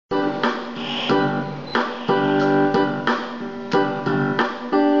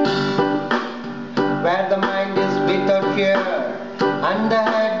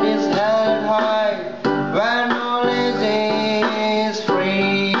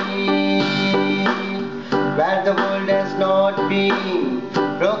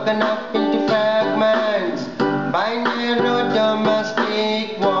broken up into fragments by narrow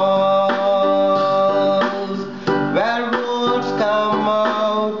domestic walls, where words come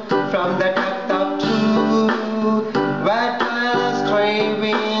out from the depth of truth, where tireless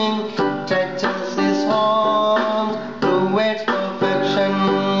striving stretches its arms towards perfection,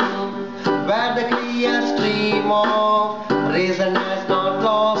 where the clear stream of reason has not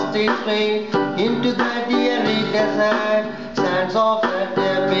lost its way into the dreary desert sands of the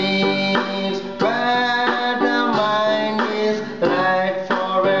bay.